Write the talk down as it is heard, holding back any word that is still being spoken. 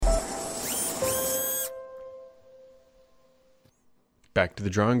back to the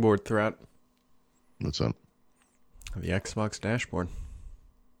drawing board threat. What's up? The Xbox dashboard.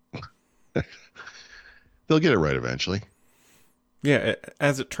 They'll get it right eventually. Yeah,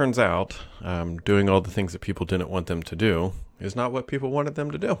 as it turns out, doing all the things that people didn't want them to do is not what people wanted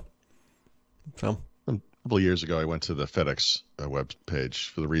them to do. So, a couple of years ago, I went to the FedEx web page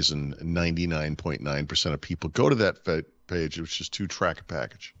for the reason 99.9% of people go to that page, which is to track a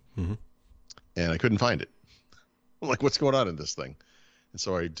package. Mm-hmm. And I couldn't find it. I'm like, what's going on in this thing? And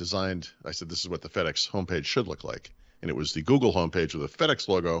so I said, this is what the FedEx homepage should look like. And it was the Google homepage with a FedEx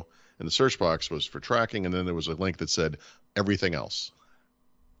logo, and the search box was for tracking, and then there was a link that said everything else.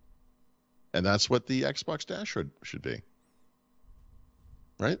 And that's what the Xbox Dash should be.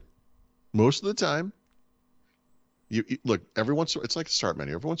 Right? Most of the time, you look, it's like a start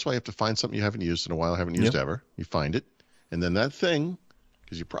menu. Every once in a while, you have to find something you haven't used in a while, haven't used ever. You find it. And then that thing,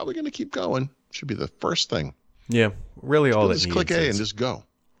 because you're probably going to keep going, should be the first thing. Yeah, really all that needs. Just click A and just go,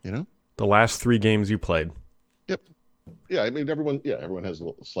 you know? The last 3 games you played. Yep. Yeah, I mean, everyone has a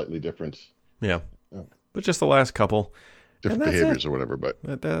little slightly different. Yeah. But just the last couple. Different behaviors or whatever, but.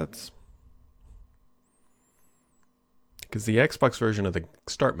 That's. Because the Xbox version of the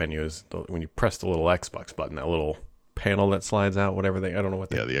start menu is when you press the little Xbox button, that little panel that slides out, I don't know what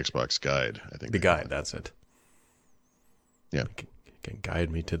that. Yeah, the Xbox guide, I think. The guide, that's it. Yeah. It can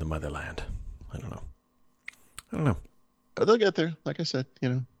guide me to the motherland. I don't know. But they'll get there, like I said, you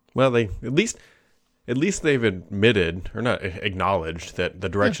know. Well, they at least they've admitted or not acknowledged that the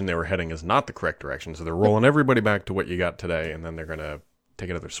direction they were heading is not the correct direction. So they're rolling everybody back to what you got today, and then they're going to take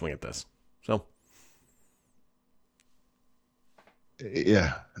another swing at this. So,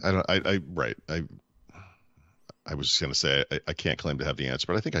 yeah, right. I was going to say I can't claim to have the answer,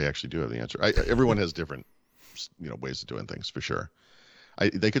 but I think I actually do have the answer. Everyone has different, ways of doing things for sure.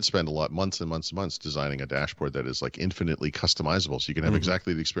 They could spend months and months and months designing a dashboard that is like infinitely customizable, so you can have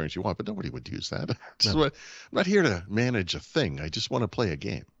exactly the experience you want. But nobody would use that. I'm not here to manage a thing. I just want to play a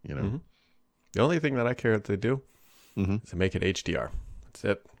game. You know. Mm-hmm. The only thing that I care that they do is to make it HDR. That's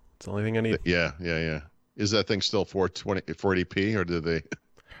it. It's the only thing I need. Yeah. Is that thing still 480p or do they?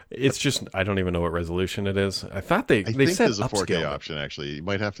 It's just, I don't even know what resolution it is. I thought they said there's a 4K upscale option, actually. You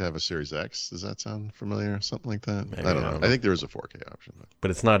might have to have a Series X. Does that sound familiar? Something like that? Maybe, I don't know. I think there is a 4K option.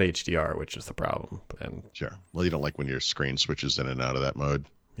 But it's not HDR, which is the problem. And sure. Well, you don't like when your screen switches in and out of that mode.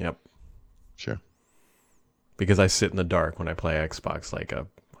 Yep. Sure. Because I sit in the dark when I play Xbox like a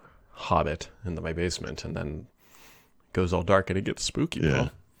hobbit in my basement, and then it goes all dark and it gets spooky. Yeah.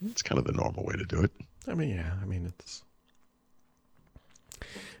 It's kind of the normal way to do it. It's...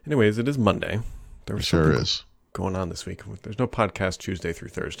 Anyways, it is Monday. There was sure is going on this week. There's no podcast Tuesday through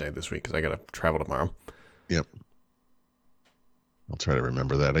Thursday this week because I got to travel tomorrow. Yep. I'll try to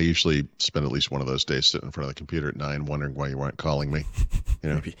remember that. I usually spend at least one of those days sitting in front of the computer at 9 wondering why you weren't calling me. You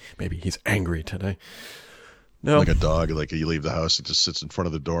know? Maybe he's angry today. No. Like a dog, like you leave the house, it just sits in front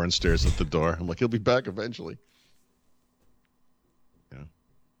of the door and stares at the door. I'm like, he'll be back eventually.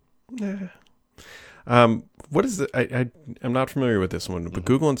 Yeah. What is it? I'm not familiar with this one, but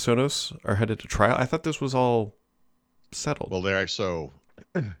Google and Sonos are headed to trial. I thought this was all settled. Well,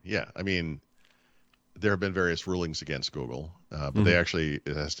 yeah. I mean, there have been various rulings against Google, but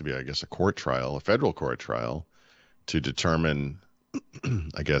it has to be, I guess, a federal court trial to determine,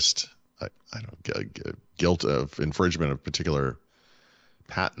 I guess, guilt of infringement of particular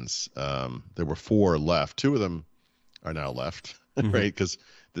patents. There were 4 left. 2 of them are now left, right? Because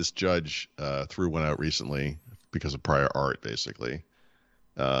this judge threw one out recently because of prior art, basically.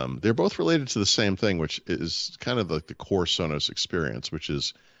 They're both related to the same thing, which is kind of like the core Sonos experience, which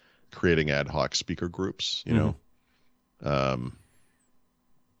is creating ad hoc speaker groups, you know.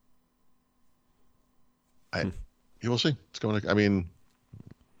 We'll see. It's going to, I mean,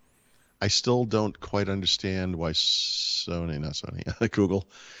 I still don't quite understand why Google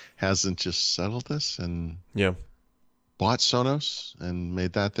hasn't just settled this and bought Sonos and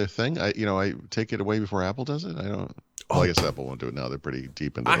made that their thing. I take it away before Apple does it. I guess Apple won't do it now. They're pretty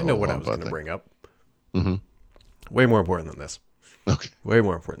deep into it. I know what I was going to bring up. Mm-hmm. Way more important than this. Okay. Way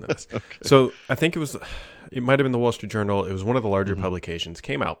more important than this. Okay. So I think it might have been the Wall Street Journal. It was one of the larger publications,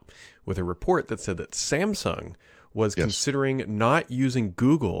 came out with a report that said that Samsung was considering not using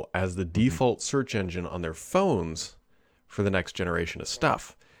Google as the default search engine on their phones for the next generation of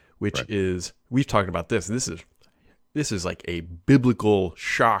stuff, which is, we've talked about this. This is like a biblical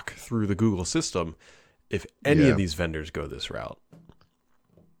shock through the Google system if any of these vendors go this route.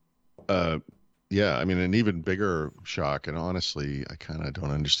 Yeah, I mean, an even bigger shock, and honestly, I kind of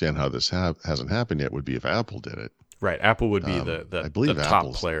don't understand how this hasn't happened yet, would be if Apple did it. Right, Apple would be I believe the top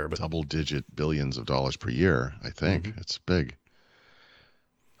Apple's player. But double-digit billions of dollars per year, I think. It's big.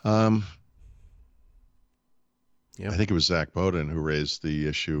 Um, Yeah. I think it was Zach Bowden who raised the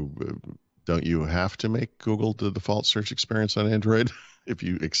issue. Don't you have to make Google the default search experience on Android if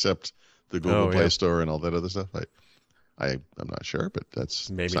you accept the Google Oh, Play yeah. Store and all that other stuff? I'm not sure, but that's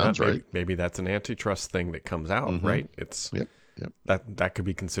Maybe not. sounds right. Maybe that's an antitrust thing that comes out, Mm-hmm. right? It's Yep. Yep. that could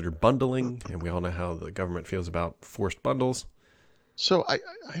be considered bundling, and we all know how the government feels about forced bundles. So I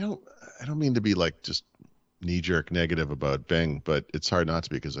don't mean to be like just knee jerk negative about Bing, but it's hard not to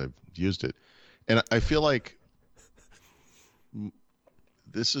be because I've used it, and I feel like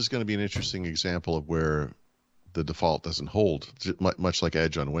this is going to be an interesting example of where the default doesn't hold, much like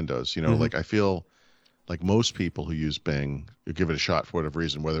Edge on Windows. Like I feel like most people who use Bing, who give it a shot for whatever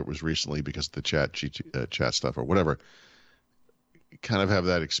reason, whether it was recently because of the chat stuff or whatever, kind of have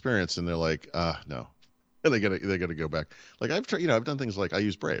that experience, and they're like, no, and they gotta go back. Like I've tried, I've done things like I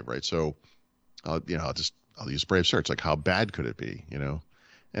use Brave, right? So I'll use Brave search. Like how bad could it be,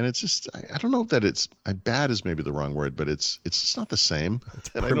 And it's just I don't know that it's bad is maybe the wrong word, but it's just not the same. It's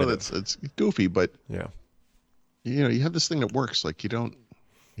And primitive. I know that's it's goofy, but Yeah. you have this thing that works. Like you don't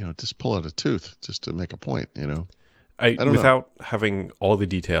just pull out a tooth just to make a point. I don't know. Without having all the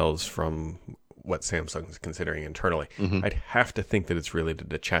details from what Samsung's considering internally, I'd have to think that it's related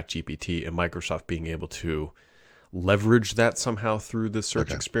to ChatGPT and Microsoft being able to leverage that somehow through the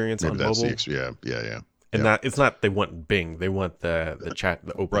search experience Maybe on that's mobile. yeah. And it's not they want Bing, they want the chat,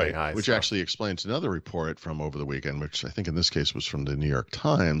 the open AI Which stuff. actually explains another report from over the weekend, which I think in this case was from the New York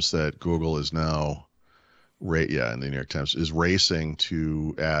Times, that Google is now, in the New York Times, is racing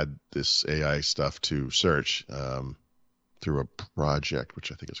to add this AI stuff to search through a project,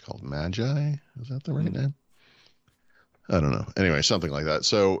 which I think is called Magi. Is that the right name? I don't know. Anyway, something like that.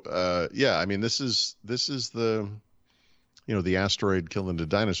 So, I mean, this is the the asteroid killing the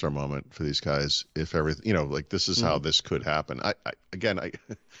dinosaur moment for these guys. If everything, like this is how this could happen. I got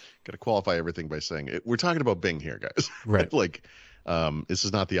to qualify everything by saying we're talking about Bing here, guys. Right. Like, this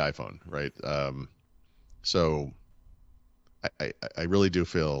is not the iPhone, right? So I really do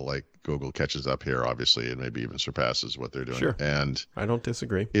feel like Google catches up here, obviously, and maybe even surpasses what they're doing. Sure. And I don't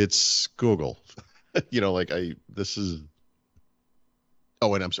disagree. it's Google. This is.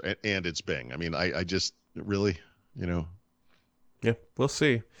 Oh, and I'm sorry, and it's Bing. I mean, I just really, Yeah, we'll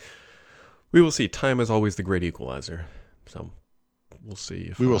see. We will see. Time is always the great equalizer. So we'll see.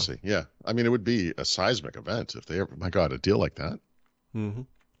 If we will see. Yeah. I mean, it would be a seismic event if they ever, my God, a deal like that. Mm-hmm.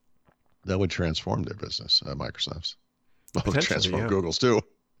 That would transform their business, Microsoft's. Well, Potentially, transform yeah. Google's too.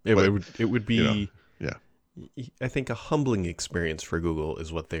 It would be, yeah. I think a humbling experience for Google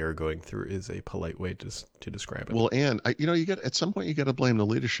is what they are going through, is a polite way to describe it. Well, and you get at some point you got to blame the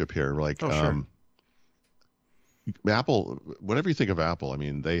leadership here. Like, sure. Apple, whatever you think of Apple, I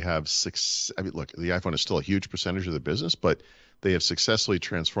mean, they have look, the iPhone is still a huge percentage of the business, but they have successfully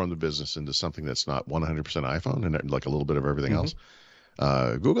transformed the business into something that's not 100% iPhone and like a little bit of everything else.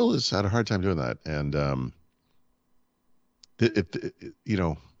 Google has had a hard time doing that. And,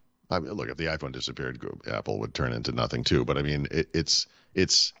 look, if the iPhone disappeared, Apple would turn into nothing too. But I mean,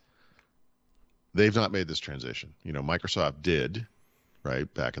 they've not made this transition. Microsoft did,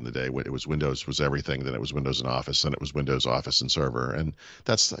 right? Back in the day when it was Windows was everything, then it was Windows and Office, then it was Windows, Office, and Server. And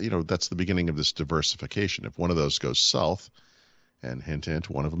that's the beginning of this diversification. If one of those goes south, and hint, hint,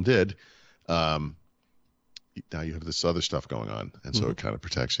 one of them did, now you have this other stuff going on. And so it kind of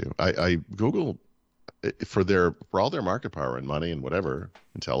protects you. Google, for all their market power and money and whatever,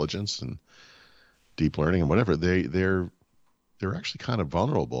 intelligence and deep learning and whatever, they're actually kind of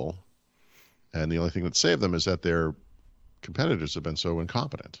vulnerable. And the only thing that saved them is that their competitors have been so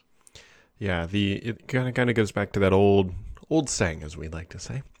incompetent. Yeah, it kind of goes back to that old saying, as we like to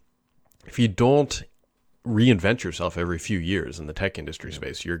say. If you don't reinvent yourself every few years in the tech industry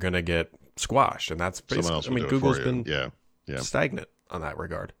space, you're going to get squashed. And that's basically, Google's been stagnant on that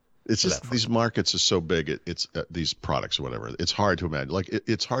regard. It's just these markets are so big. It's these products or whatever. It's hard to imagine. Like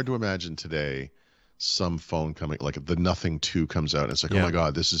it's hard to imagine today some phone coming, like the Nothing 2 comes out and it's like, oh my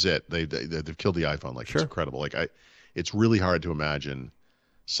God, this is it. They've killed the iPhone. Like it's incredible. Like it's really hard to imagine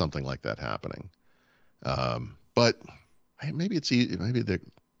something like that happening. But maybe it's easy. Maybe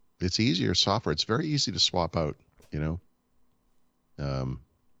it's easier software. It's very easy to swap out.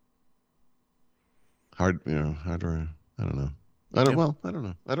 Harder. I don't know. I don't know.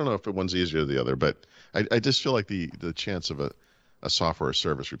 I don't know if one's easier than the other, but I just feel like the chance of a software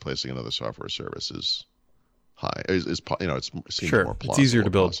service replacing another software service is high. It seems more plausible. It's easier to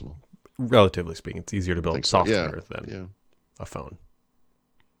build. Relatively speaking, it's easier to build software than a phone.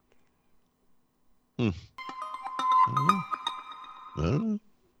 I don't know.